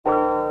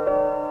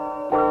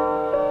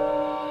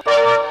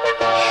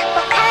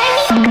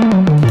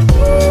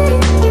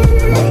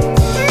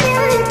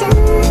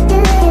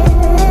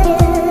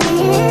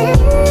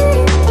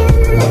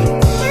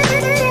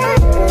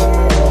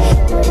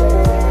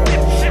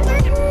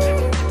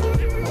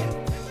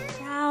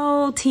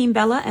Team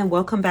Bella, and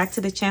welcome back to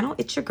the channel.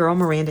 It's your girl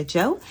Miranda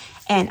Jo,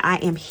 and I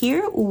am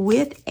here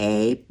with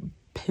a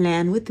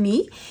plan with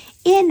me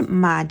in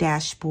my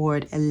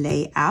dashboard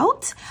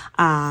layout.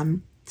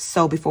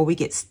 So before we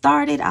get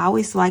started, I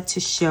always like to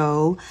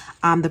show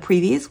the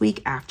previous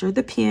week after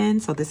the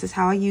pin. So this is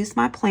how I used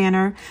my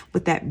planner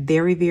with that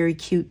very, very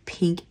cute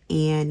pink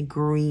and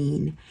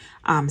green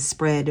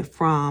spread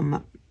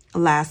from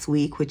last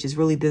week, which is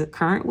really the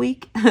current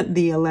week,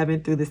 the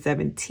 11th through the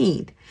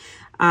 17th.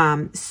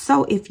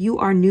 So if you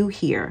are new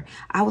here,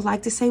 I would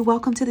like to say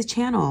welcome to the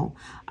channel.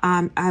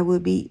 I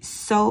would be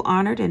so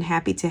honored and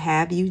happy to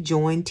have you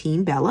join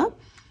Team Bella.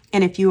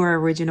 And if you are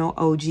original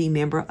OG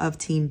member of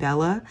Team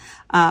Bella,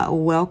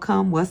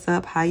 welcome. What's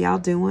up? How y'all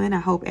doing? I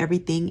hope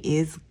everything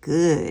is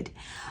good.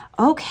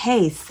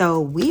 Okay,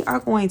 so we are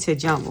going to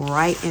jump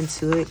right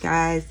into it,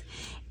 guys,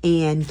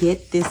 and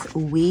get this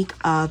week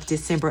of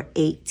December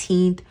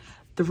 18th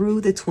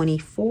through the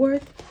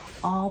 24th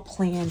all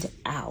planned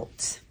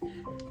out.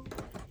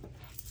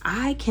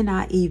 I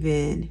cannot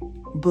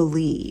even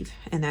believe,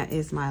 and that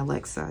is my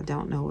Alexa. I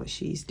don't know what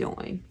she's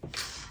doing.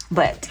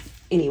 But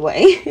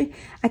anyway,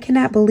 I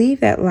cannot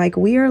believe that like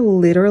we are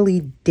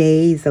literally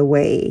days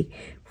away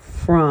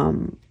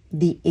from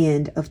the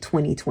end of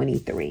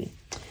 2023.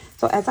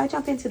 So as I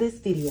jump into this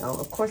video,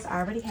 of course, I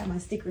already have my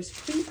stickers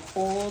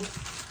pre-pulled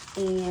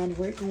and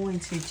we're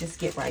going to just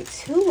get right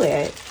to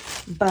it.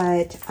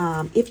 But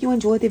if you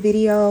enjoyed the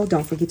video,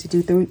 don't forget to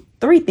do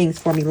three things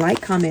for me: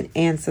 like, comment,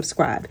 and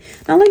subscribe.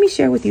 Now let me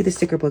share with you the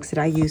sticker books that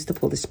I used to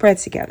pull the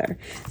spreads together.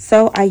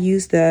 So I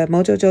used the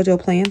Mojo Jojo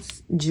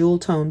Plans jewel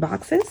tone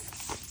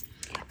boxes.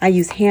 I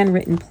use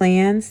handwritten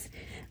plans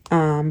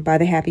by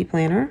the Happy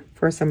Planner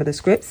for some of the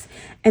scripts.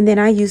 And then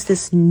I use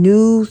this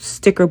new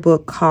sticker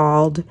book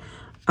called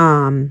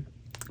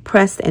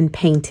Pressed and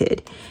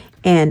Painted.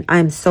 And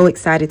I'm so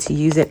excited to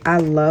use it. I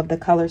love the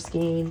color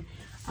scheme.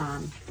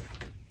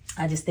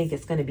 I just think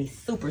it's going to be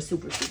super,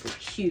 super, super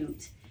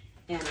cute.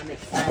 And I'm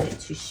excited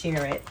to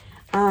share it.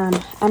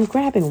 I'm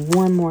grabbing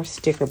one more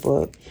sticker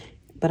book,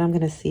 but I'm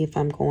going to see if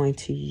I'm going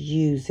to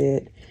use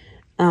it.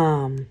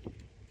 I'm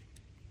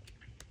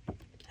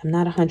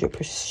not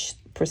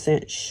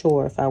 100%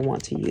 sure if I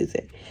want to use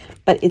it,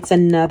 but it's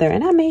another,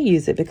 and I may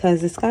use it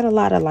because it's got a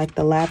lot of like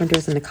the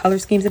lavenders and the color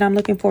schemes that I'm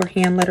looking for,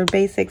 hand letter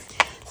basics.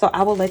 So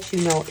I will let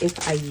you know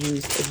if I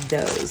use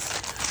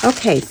those.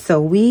 Okay,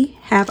 so we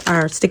have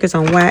our stickers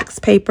on wax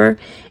paper,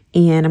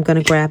 and I'm going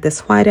to grab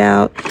this white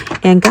out.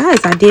 And guys,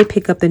 I did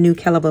pick up the new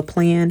Caliber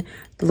plan,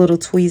 the little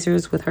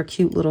tweezers with her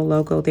cute little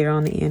logo there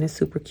on the end is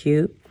super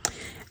cute.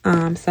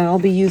 So I'll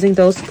be using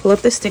those to pull up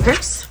the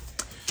stickers.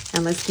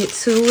 And let's get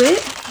to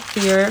it.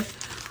 Here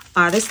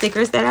are the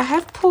stickers that I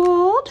have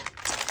pulled.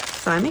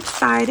 So I'm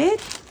excited.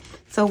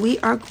 So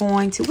we're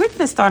going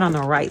to start on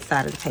the right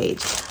side of the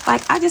page.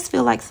 Like, I just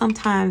feel like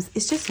sometimes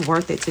it's just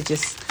worth it to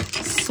just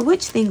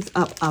switch things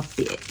up a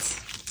bit.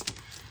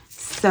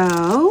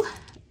 So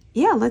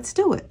yeah, let's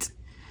do it.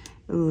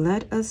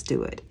 Let us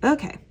do it.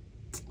 Okay.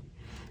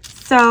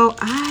 So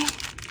I'm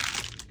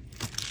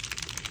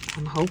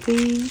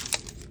hoping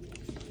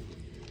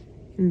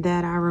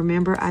that I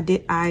remember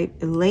I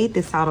laid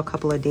this out a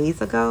couple of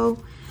days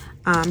ago.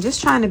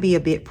 Just trying to be a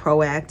bit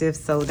proactive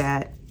so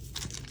that,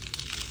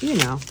 you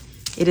know,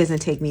 it doesn't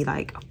take me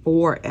like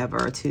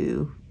forever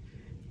to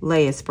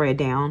lay a spread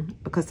down,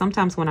 because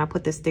sometimes when I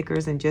put the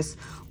stickers and just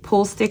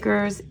pull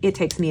stickers, it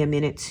takes me a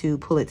minute to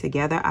pull it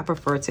together. I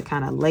prefer to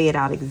kind of lay it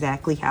out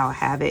exactly how I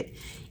have it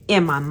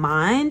in my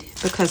mind,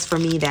 because for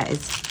me that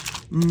is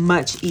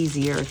much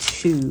easier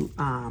to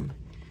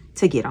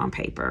get on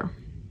paper.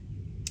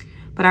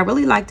 But I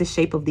really like the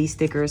shape of these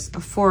stickers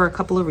for a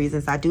couple of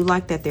reasons. I do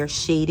like that they're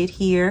shaded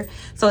here.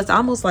 So it's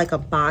almost like a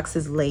box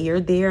is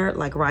layered there,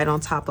 like right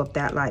on top of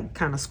that, like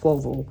kind of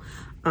squoval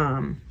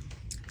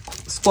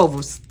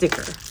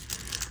sticker.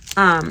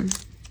 I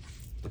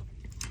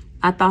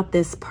thought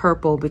this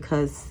purple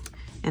because,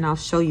 and I'll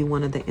show you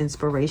one of the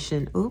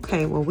inspiration.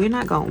 Okay, well,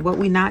 what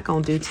we're not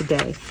going to do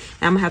today.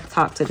 Now, I'm going to have to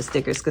talk to the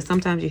stickers, because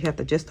sometimes you have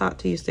to just talk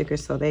to your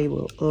stickers so they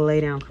will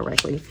lay down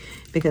correctly,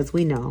 because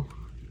we know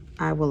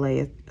I will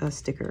lay a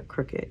sticker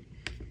crooked.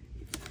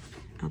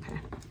 Okay.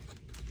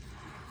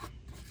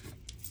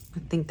 I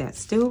think that's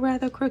still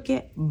rather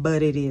crooked,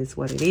 but it is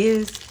what it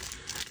is.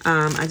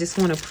 I just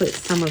want to put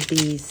some of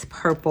these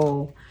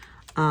purple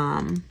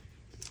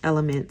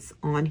elements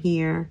on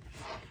here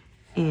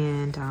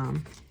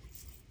and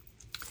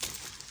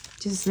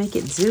just make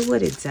it do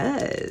what it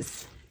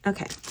does.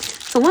 Okay.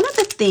 So one of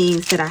the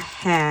things that I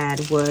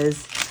had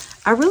was,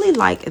 I really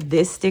like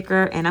this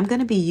sticker, and I'm going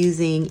to be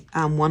using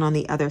one on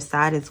the other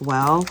side as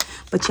well.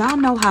 But y'all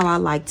know how I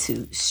like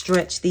to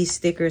stretch these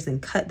stickers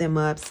and cut them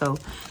up. So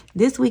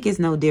this week is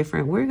no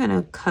different. We're going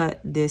to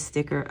cut this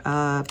sticker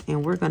up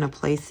and we're going to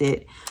place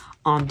it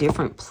on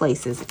different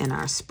places in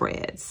our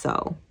spread.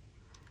 So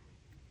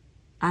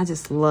I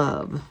just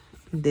love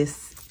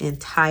this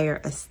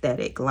entire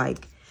aesthetic.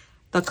 Like,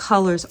 the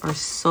colors are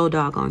so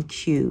doggone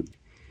cute.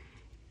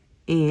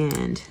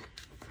 And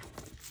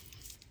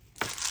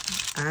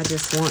I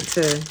just want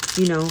to,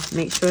 you know,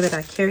 make sure that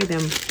I carry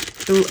them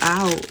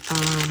throughout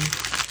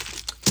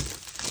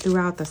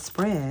the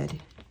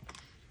spread.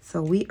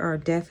 So we are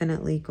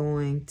definitely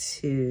going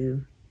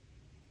to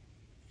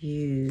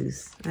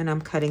use, and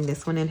I'm cutting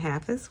this one in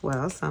half as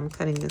well. So I'm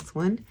cutting this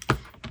one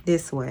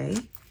this way,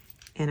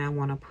 and I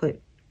want to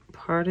put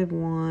part of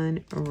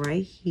one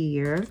right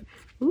here.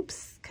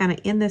 Oops, kind of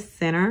in the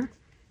center,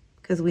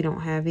 because we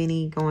don't have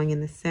any going in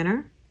the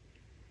center.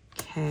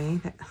 Okay,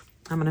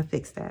 I'm going to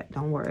fix that.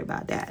 Don't worry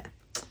about that.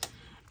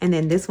 And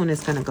then this one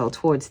is going to go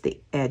towards the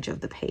edge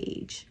of the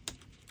page.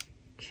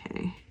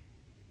 Okay.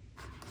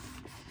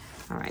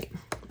 All right.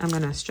 I'm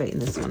going to straighten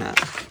this one up.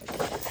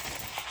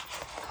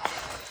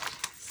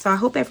 So I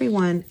hope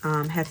everyone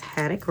has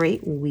had a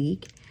great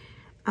week.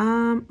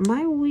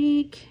 My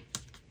week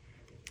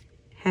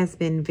has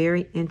been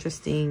very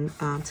interesting,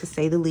 to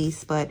say the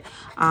least. But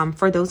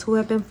for those who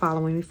have been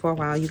following me for a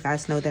while, you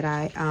guys know that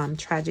I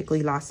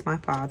tragically lost my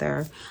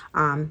father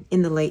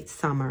in the late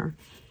summer.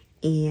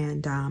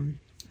 And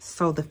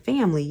so the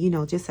family, you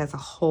know, just as a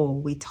whole,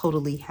 we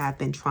totally have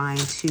been trying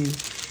to,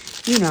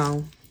 you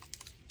know,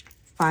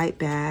 fight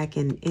back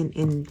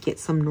and get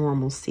some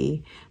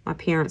normalcy. My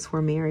parents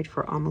were married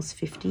for almost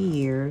 50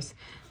 years.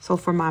 So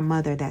for my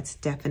mother, that's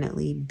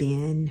definitely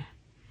been,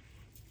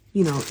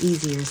 you know,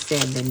 easier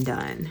said than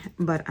done.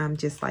 But I'm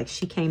just like,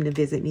 she came to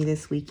visit me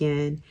this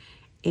weekend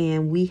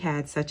and we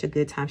had such a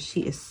good time.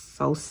 She is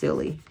so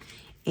silly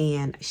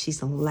and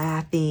she's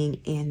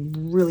laughing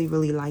and really,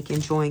 really like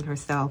enjoying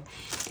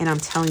herself. And I'm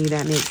telling you,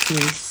 that makes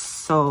me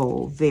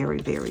so very,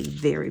 very,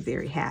 very,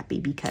 very happy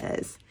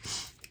because,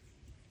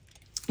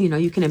 you know,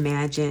 you can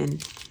imagine,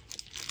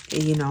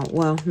 you know,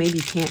 well, maybe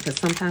you can't, because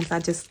sometimes I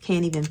just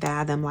can't even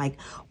fathom,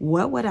 like,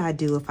 what would I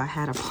do if I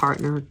had a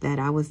partner that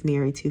I was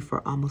married to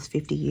for almost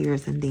 50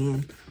 years and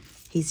then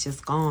he's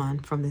just gone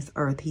from this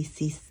earth. He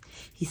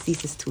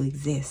ceases to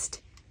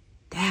exist.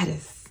 That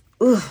is,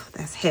 ugh,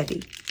 that's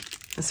heavy.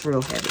 That's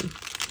real heavy.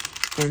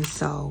 And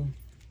so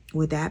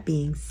with that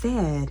being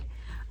said,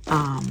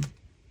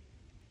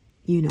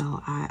 you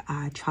know,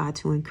 I tried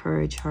to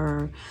encourage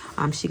her.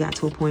 She got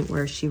to a point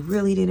where she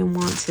really didn't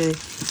want to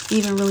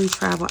even really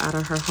travel out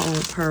of her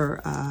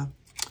home,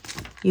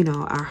 you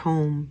know, our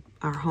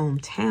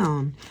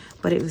hometown.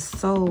 But it was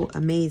so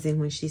amazing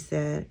when she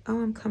said, oh,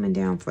 I'm coming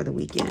down for the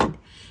weekend.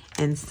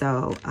 And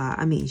so,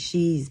 I mean,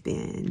 she's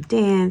been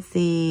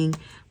dancing,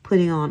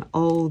 putting on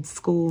old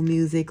school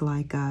music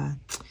like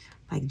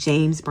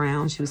James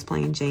Brown. She was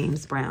playing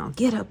James Brown.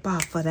 Get up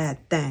off of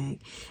that thing.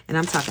 And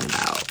I'm talking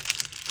about,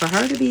 for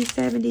her to be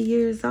 70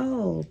 years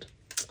old,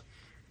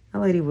 that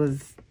lady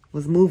was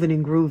moving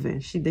and grooving.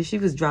 She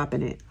was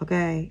dropping it,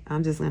 okay?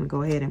 I'm just going to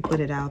go ahead and put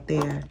it out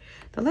there.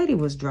 The lady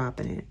was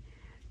dropping it,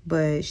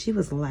 but she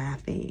was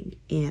laughing.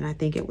 And I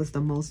think it was the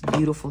most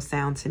beautiful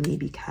sound to me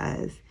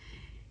because,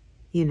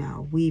 you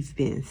know, we've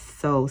been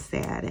so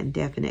sad and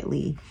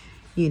definitely,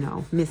 you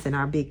know, missing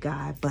our big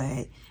guy.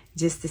 But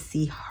just to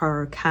see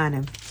her kind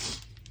of,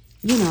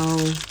 you know,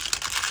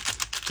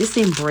 just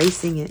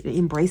embracing it,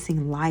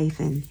 embracing life.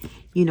 And,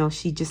 you know,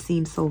 she just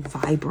seems so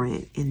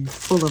vibrant and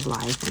full of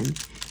life. And,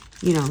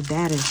 you know,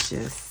 that is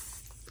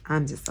just,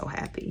 I'm just so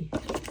happy.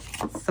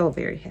 So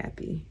very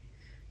happy.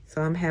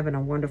 So I'm having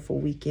a wonderful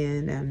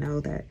weekend. I know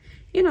that,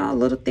 you know,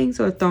 little things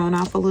are thrown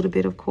off a little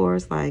bit, of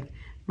course, like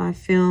my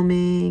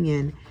filming.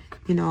 And,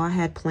 you know, I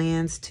had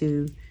plans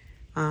to,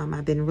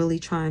 I've been really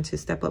trying to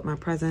step up my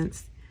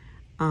presence,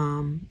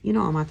 you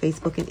know, on my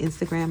Facebook and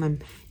Instagram,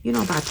 and, you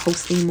know, by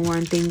posting more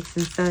and things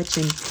and such.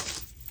 And,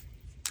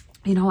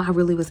 you know, I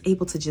really was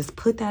able to just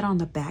put that on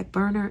the back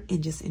burner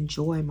and just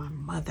enjoy my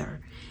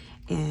mother.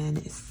 And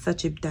it's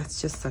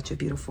that's just such a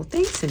beautiful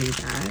thing to me,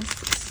 guys.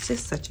 It's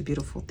just such a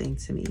beautiful thing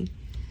to me.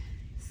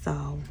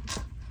 So,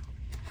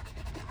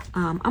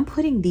 I'm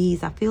putting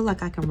these, I feel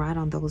like I can write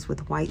on those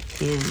with white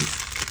pens.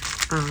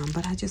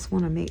 But I just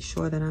want to make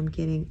sure that I'm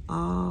getting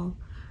all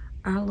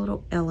our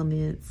little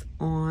elements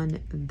on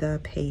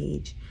the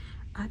page.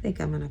 I think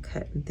I'm going to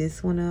cut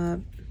this one up.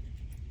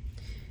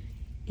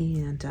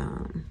 And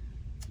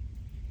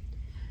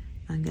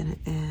I'm going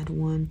to add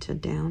one to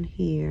down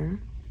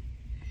here.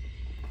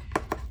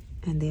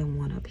 And then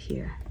one up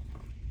here.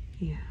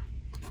 Yeah.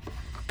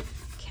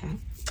 Okay.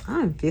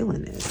 I'm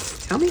feeling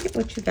this. Tell me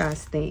what you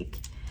guys think.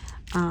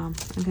 I'm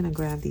going to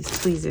grab these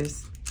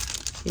tweezers.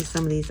 Here's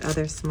some of these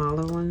other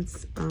smaller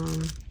ones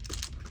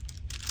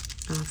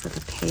for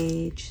the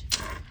page.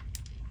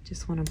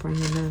 Just want to bring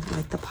in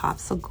like the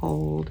pops of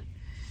gold.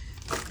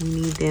 We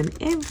need them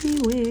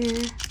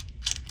everywhere.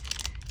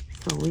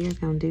 So we're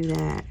going to do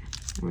that.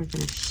 We're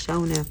going to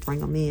show enough, bring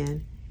them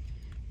in.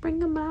 Bring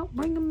them out,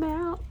 bring them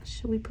out.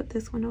 Should we put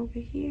this one over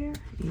here?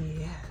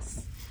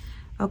 Yes.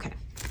 Okay.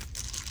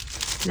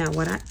 Now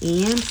what I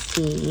am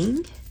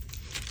seeing,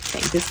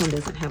 okay, this one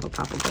doesn't have a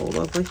pop of gold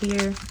over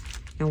here.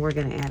 And we're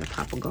going to add a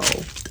pop of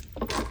gold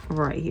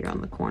right here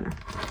on the corner.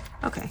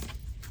 Okay.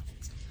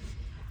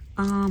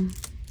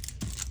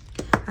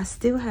 I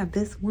still have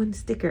this one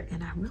sticker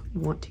and I really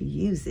want to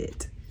use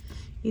it.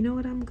 You know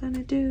what I'm going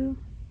to do?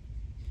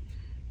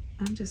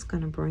 I'm just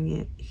going to bring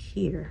it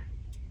here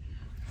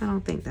I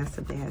don't think that's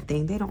a bad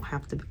thing. They don't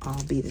have to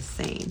all be the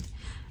same.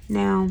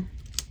 Now,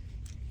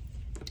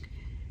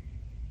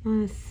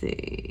 let's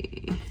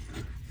see.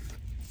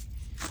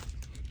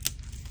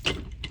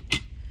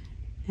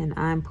 And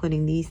I'm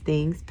putting these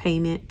things,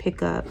 payment,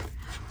 pickup,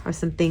 are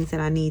some things that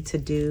I need to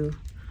do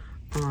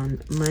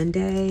on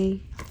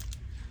Monday.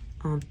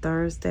 On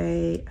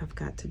Thursday, I've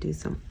got to do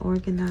some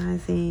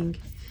organizing.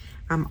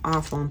 I'm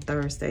off on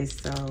Thursday,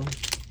 so,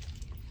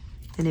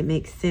 and it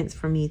makes sense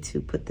for me to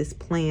put this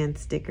plan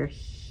sticker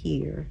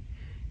here.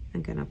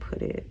 I'm gonna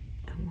put it,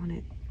 I want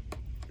it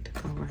to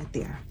go right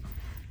there.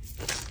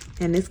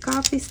 And this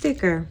coffee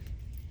sticker,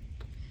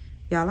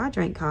 y'all, I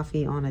drink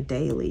coffee on a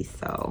daily,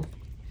 so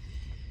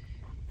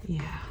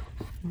yeah,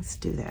 let's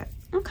do that.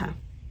 Okay.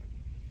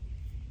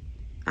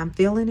 I'm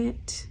feeling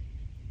it.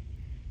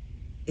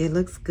 It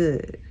looks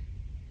good.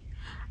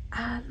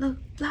 I look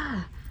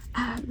fly.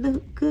 I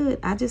look good.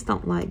 I just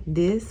don't like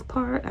this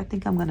part. I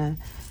think I'm gonna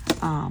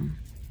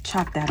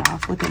chop that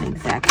off with an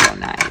X-Acto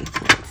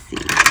knife. Let's see.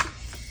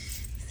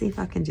 See if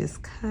I can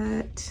just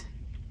cut.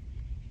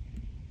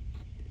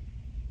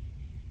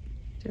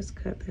 Just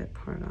cut that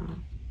part off.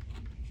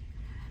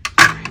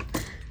 All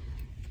right.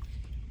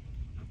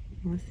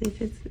 Let's see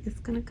if it's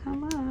gonna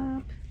come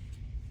up.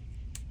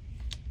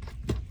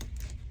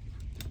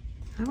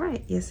 All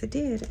right, yes it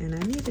did, and I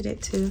needed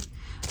it to.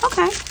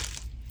 Okay,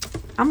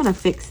 I'm gonna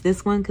fix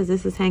this one because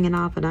this is hanging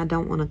off and I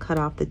don't want to cut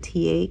off the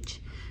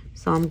TH.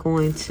 So I'm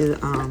going to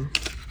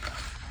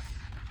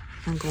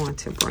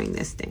bring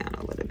this down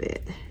a little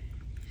bit.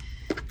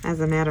 As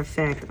a matter of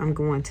fact, I'm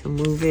going to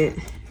move it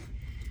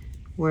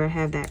where I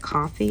have that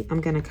coffee. I'm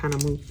gonna kind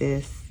of move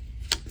this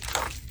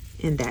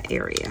in that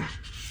area.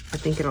 I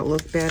think it'll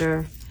look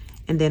better,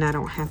 and then I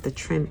don't have to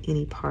trim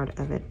any part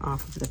of it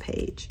off of the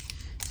page.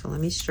 So let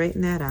me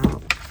straighten that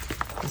out.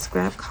 Let's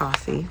grab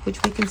coffee,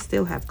 which we can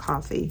still have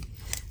coffee,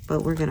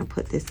 but we're gonna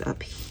put this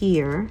up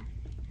here.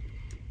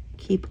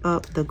 Keep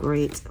up the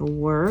great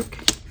work.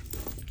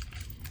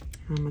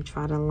 I'm gonna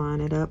try to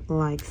line it up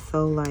like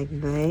so, like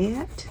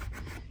that.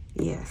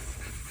 Yes,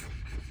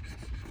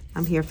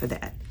 I'm here for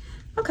that.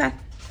 Okay,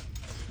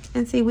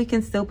 and see, we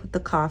can still put the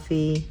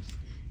coffee.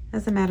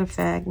 As a matter of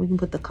fact, we can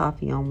put the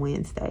coffee on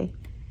Wednesday.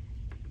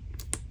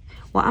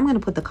 Well, I'm going to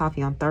put the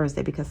coffee on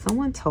Thursday because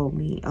someone told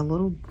me a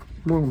little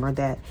rumor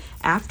that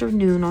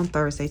afternoon on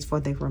Thursdays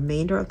for the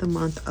remainder of the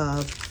month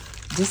of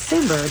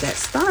December that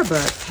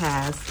Starbucks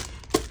has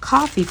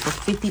coffee for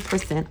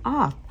 50%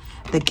 off.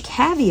 The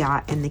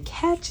caveat and the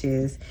catch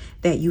is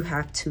that you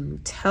have to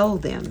tell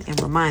them and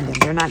remind them.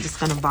 They're not just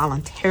going to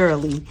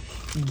voluntarily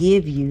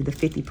give you the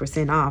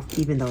 50% off,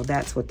 even though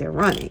that's what they're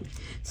running.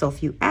 So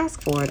if you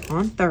ask for it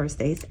on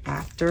Thursdays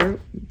after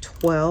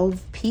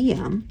 12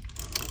 p.m.,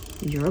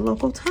 your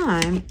local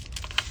time,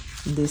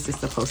 this is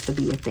supposed to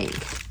be a thing.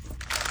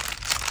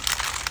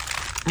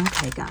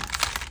 Okay, guys.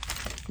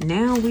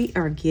 Now we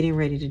are getting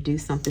ready to do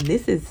something.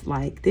 This is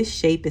like, this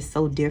shape is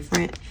so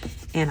different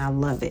and I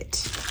love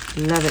it.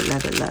 Love it,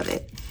 love it, love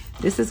it.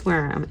 This is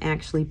where I'm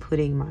actually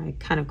putting my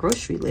kind of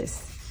grocery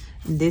list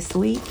this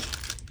week.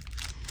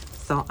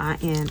 So I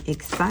am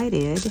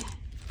excited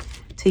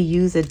to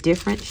use a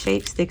different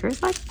shape sticker.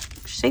 It's like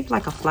shaped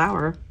like a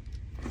flower,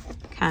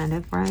 kind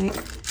of, right?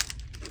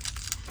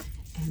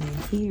 And then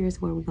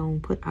here's where we're gonna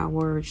put our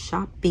word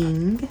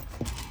shopping.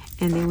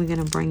 And then we're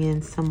gonna bring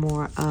in some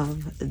more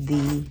of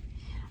the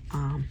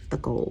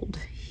gold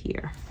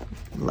here.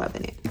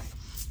 Loving it.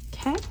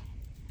 Okay.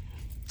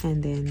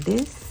 And then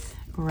this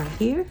right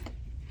here,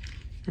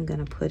 I'm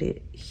gonna put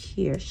it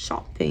here,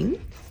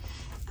 shopping.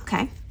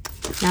 Okay.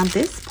 Now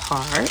this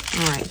part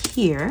right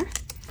here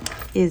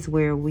is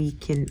where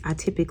I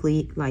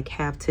typically like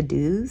have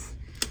to-dos.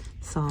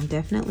 So I'm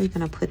definitely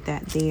gonna put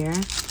that there.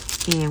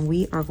 And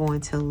we are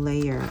going to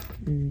layer,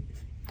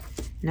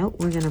 nope,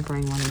 we're gonna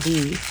bring one of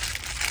these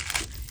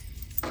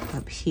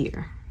up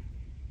here,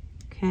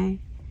 okay?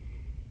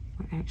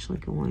 We're actually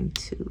going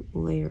to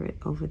layer it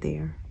over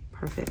there,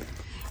 perfect.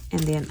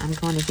 And then I'm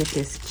going to get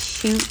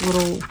this cute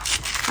little,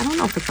 I don't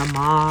know if it's a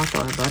moth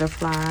or a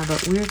butterfly,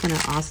 but we're gonna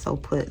also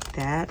put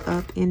that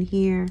up in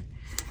here.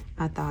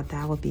 I thought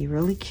that would be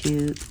really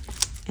cute.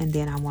 And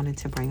then I wanted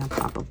to bring a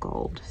pop of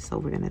gold. So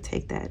we're gonna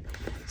take that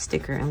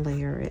sticker and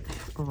layer it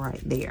right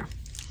there.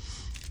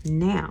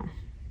 Now,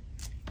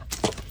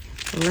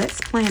 let's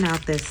plan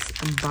out this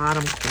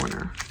bottom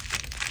corner,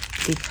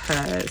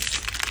 because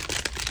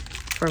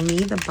for me,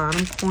 the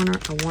bottom corner,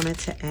 I wanted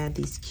to add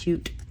these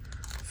cute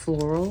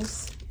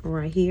florals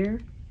right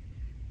here,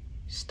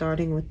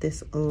 starting with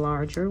this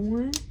larger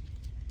one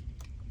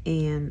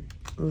and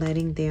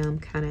letting them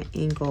kind of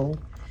angle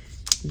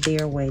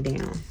their way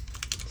down.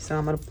 So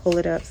I'm going to pull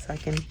it up so I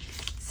can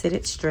sit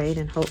it straight,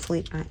 and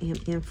hopefully I am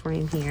in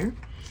frame here,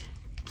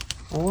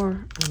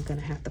 or I'm going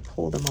to have to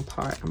pull them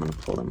apart. I'm going to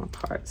pull them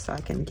apart so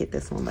I can get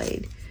this one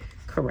laid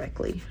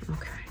correctly.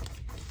 Okay.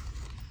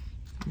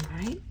 All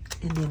right.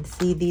 And then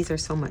see, these are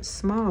so much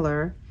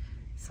smaller,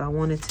 so I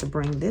wanted to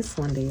bring this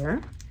one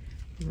there.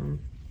 Bring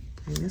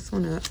this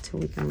one up till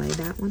we can lay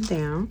that one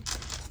down.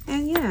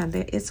 And yeah,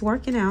 it's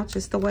working out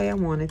just the way I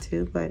wanted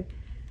to, but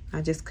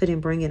I just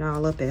couldn't bring it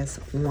all up as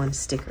one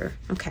sticker.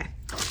 Okay.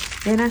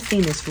 Then I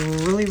seen this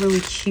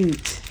really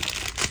cute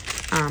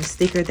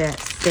sticker that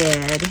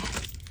said,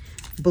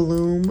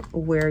 bloom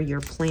where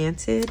you're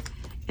planted.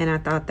 And I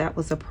thought that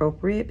was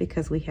appropriate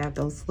because we have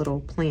those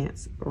little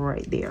plants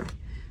right there.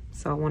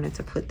 So I wanted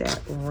to put that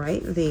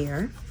right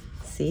there.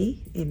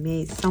 See, it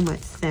made so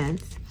much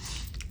sense.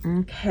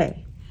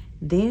 Okay,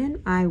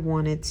 then I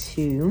wanted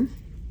to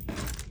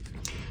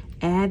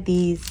add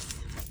these,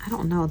 I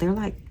don't know, they're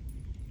like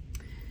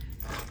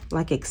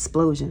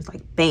explosions,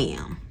 like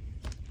bam.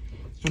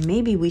 And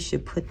maybe we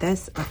should put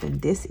this up in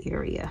this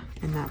area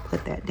and not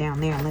put that down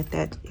there and let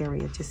that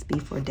area just be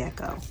for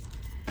deco.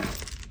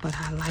 But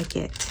I like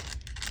it.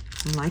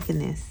 I'm liking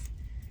this.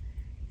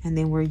 And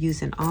then we're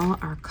using all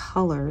our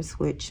colors,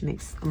 which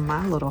makes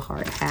my little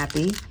heart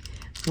happy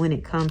when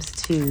it comes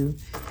to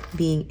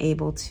being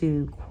able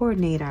to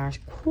coordinate.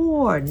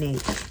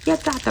 You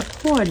got to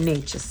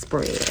coordinate your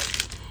spread.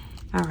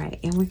 All right,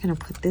 and we're gonna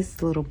put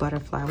this little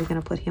butterfly, we're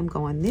gonna put him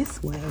going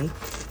this way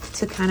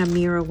to kind of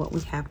mirror what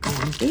we have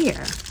going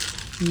there.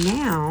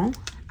 Now,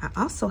 I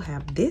also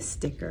have this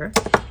sticker,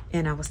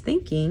 and I was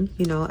thinking,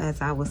 you know,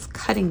 as I was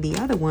cutting the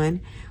other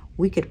one,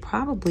 we could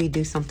probably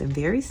do something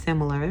very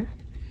similar.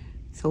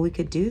 So we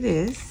could do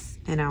this,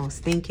 and I was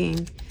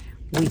thinking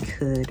we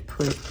could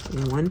put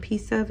one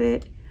piece of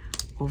it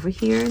over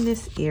here in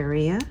this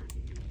area.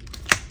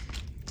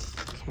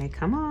 Okay,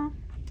 come on.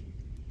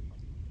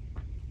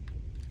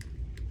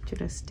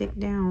 To stick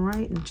down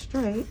right and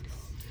straight.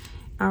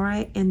 All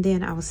right, and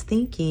then I was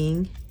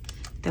thinking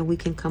that we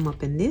can come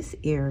up in this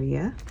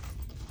area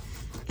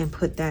and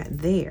put that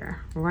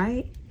there,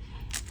 right?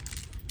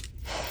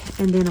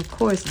 And then of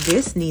course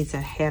this needs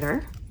a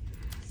header,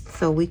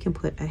 so we can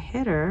put a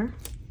header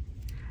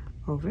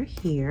over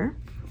here.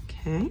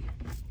 Okay.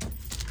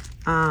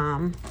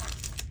 I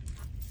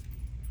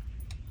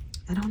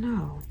don't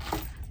know,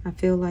 I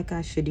feel like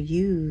I should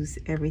use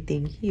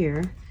everything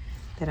here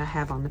that I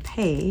have on the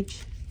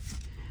page.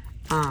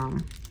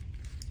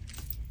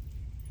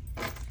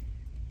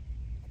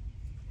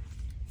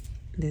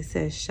 This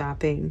says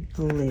shopping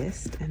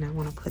list, and I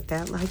want to put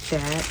that like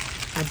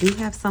that. I do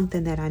have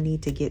something that I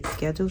need to get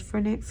scheduled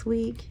for next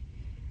week,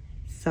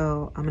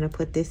 so I'm going to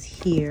put this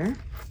here.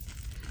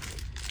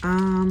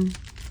 And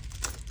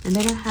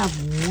then I have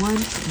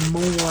one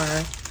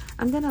more.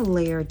 I'm going to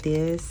layer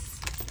this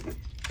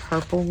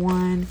purple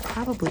one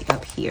probably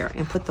up here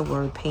and put the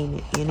word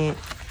painted in it.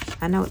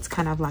 I know it's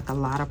kind of like a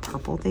lot of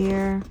purple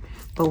there,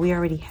 but we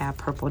already have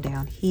purple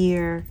down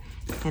here,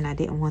 and I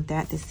didn't want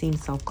that to seem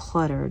so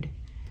cluttered.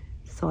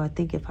 So I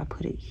think if I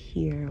put it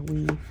here,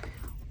 we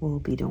will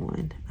be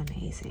doing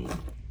amazing.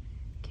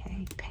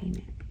 Okay, paint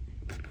it.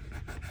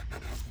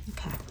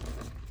 Okay.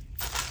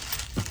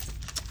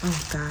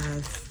 Oh,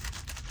 guys,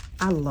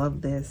 I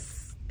love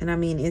this. And I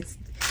mean,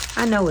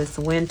 I know it's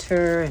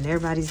winter and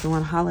everybody's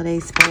doing holiday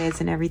spreads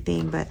and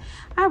everything, but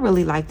I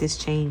really like this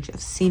change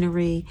of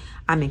scenery.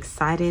 I'm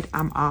excited.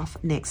 I'm off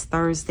next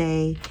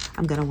Thursday.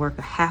 I'm going to work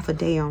a half a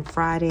day on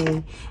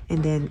Friday,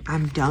 and then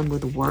I'm done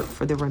with work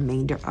for the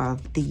remainder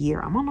of the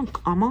year. I'm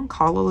on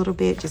call a little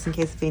bit just in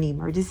case of any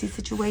emergency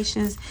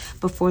situations,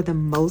 but for the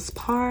most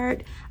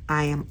part,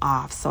 I am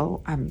off.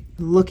 So I'm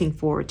looking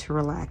forward to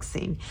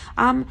relaxing.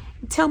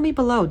 Tell me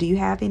below, do you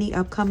have any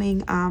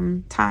upcoming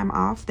time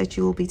off that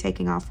you will be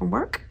taking off from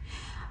work?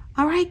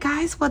 All right,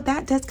 guys, well,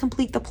 that does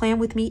complete the plan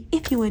with me.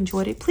 If you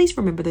enjoyed it, please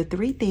remember the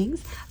 3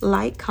 things: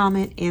 like,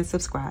 comment, and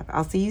subscribe.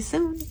 I'll see you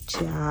soon.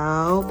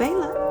 Ciao,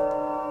 Bella.